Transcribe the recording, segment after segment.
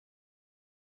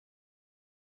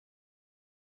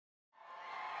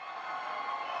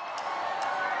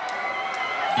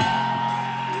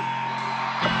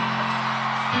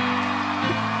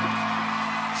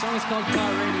song's called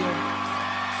Car Radio.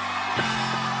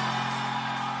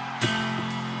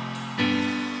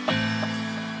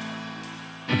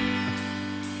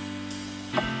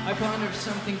 I ponder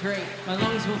something great. My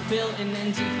lungs will fill and then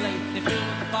deflate. They fill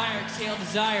with fire, exhale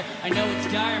desire. I know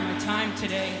it's dire, my time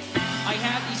today. I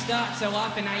have these thoughts so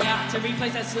often I opt to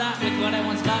replace that slot with what I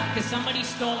once bought. Cause somebody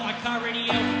stole my car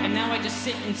radio and now I just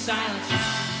sit in silence.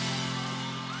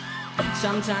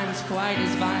 Sometimes quiet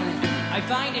is violent. I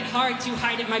find it hard to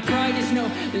hide it. My pride is no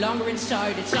longer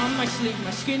inside. It's on my sleeve.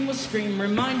 My skin will scream,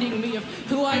 reminding me of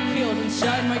who I killed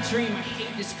inside my dream. I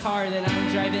hate this car that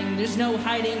I'm driving. There's no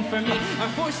hiding from me. I'm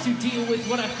forced to deal with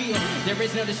what I feel. There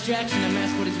is no distraction to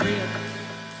mask what is real.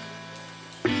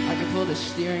 I can pull the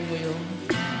steering wheel.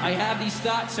 I have these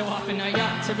thoughts so often I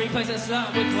got to replace that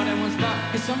slot with what I once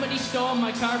bought. Cause somebody stole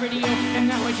my car radio and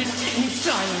now I just sit in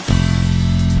silence.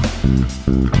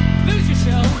 Lose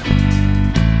yourself.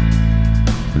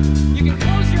 You can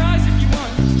close your eyes if you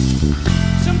want.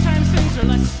 Sometimes things are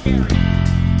less scary.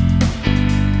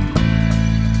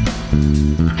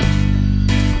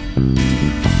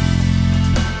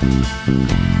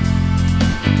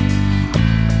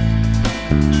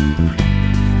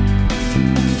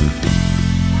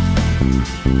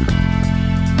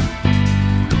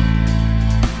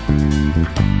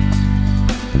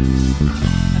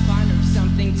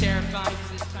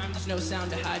 No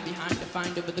sound to hide behind, to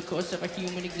find over the course of our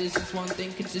human existence. One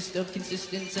thing consists of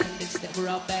consistence, and it's that we're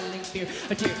all battling fear.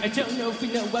 A tear, I don't know if we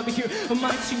know why we're here. Am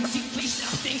I too deeply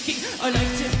self-thinking? I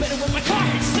liked it better when my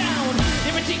quiet sound.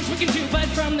 There are things we can do, but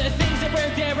from the things that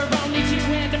were there are only two,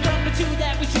 and from the two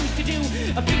that we choose to do,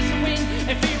 a piece will win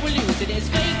and fear will lose. It is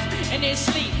faith and it's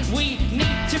sleep. We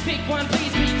need to pick one,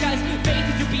 please, because faith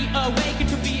is to be awake, and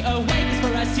to be awake is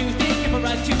for us to think, and for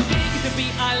us to think is to be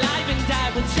alive and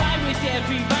die. We'll try with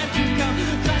every rhyme to come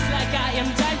across like I am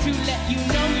dying to let you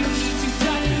know you need to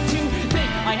try to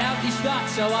think. I have these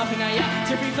thoughts so often I have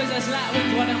to replace that slot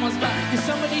with what I once bought. Cause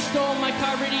somebody stole my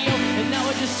car radio and now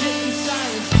I just sit in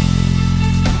silence.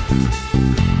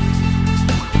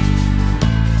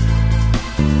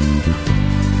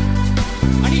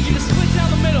 I need you to split down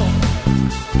the middle.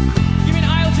 Give me an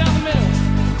aisle down the middle.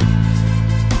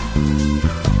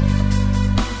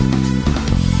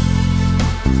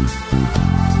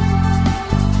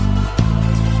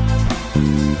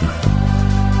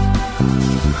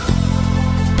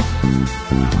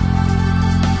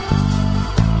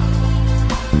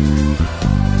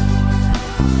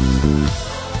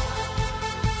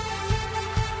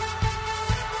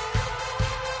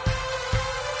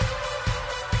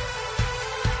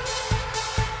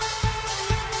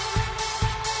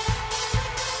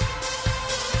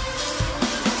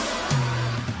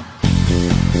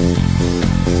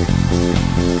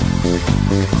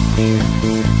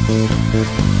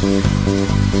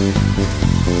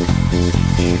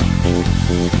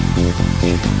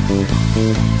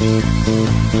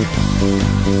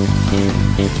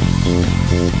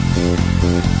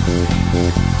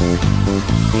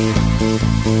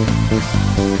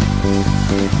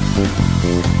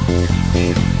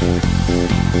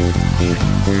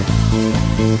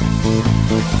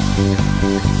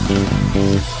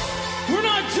 We're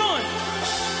not done.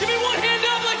 Give me one hand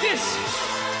up like this.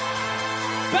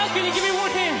 Balcony, give me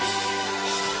one hand.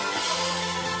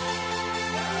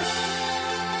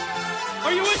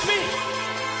 Are you with me?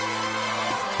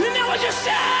 And now I just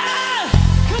said,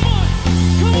 come on,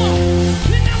 come on.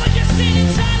 And now I just sit in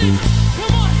silence.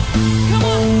 Come on, come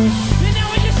on. And now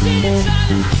I just sit in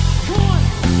silence. Come on,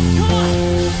 come on.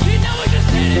 And now I just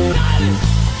sit in silence.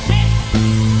 Hey,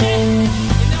 hey.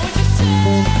 And now I just said.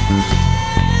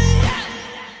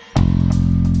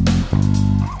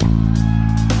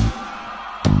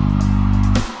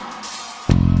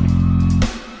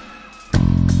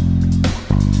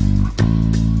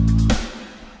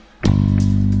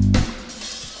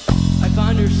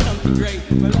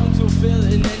 My lungs will fill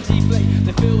and then deflate.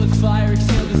 They fill with fire,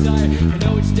 exhale desire. I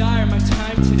know it's dire, my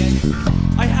time today.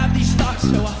 I have these thoughts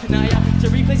so often I have to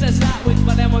replace that slot with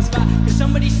what I once bought. Cause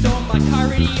somebody stole my car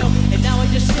radio and now I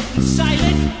just sit in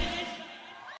silence.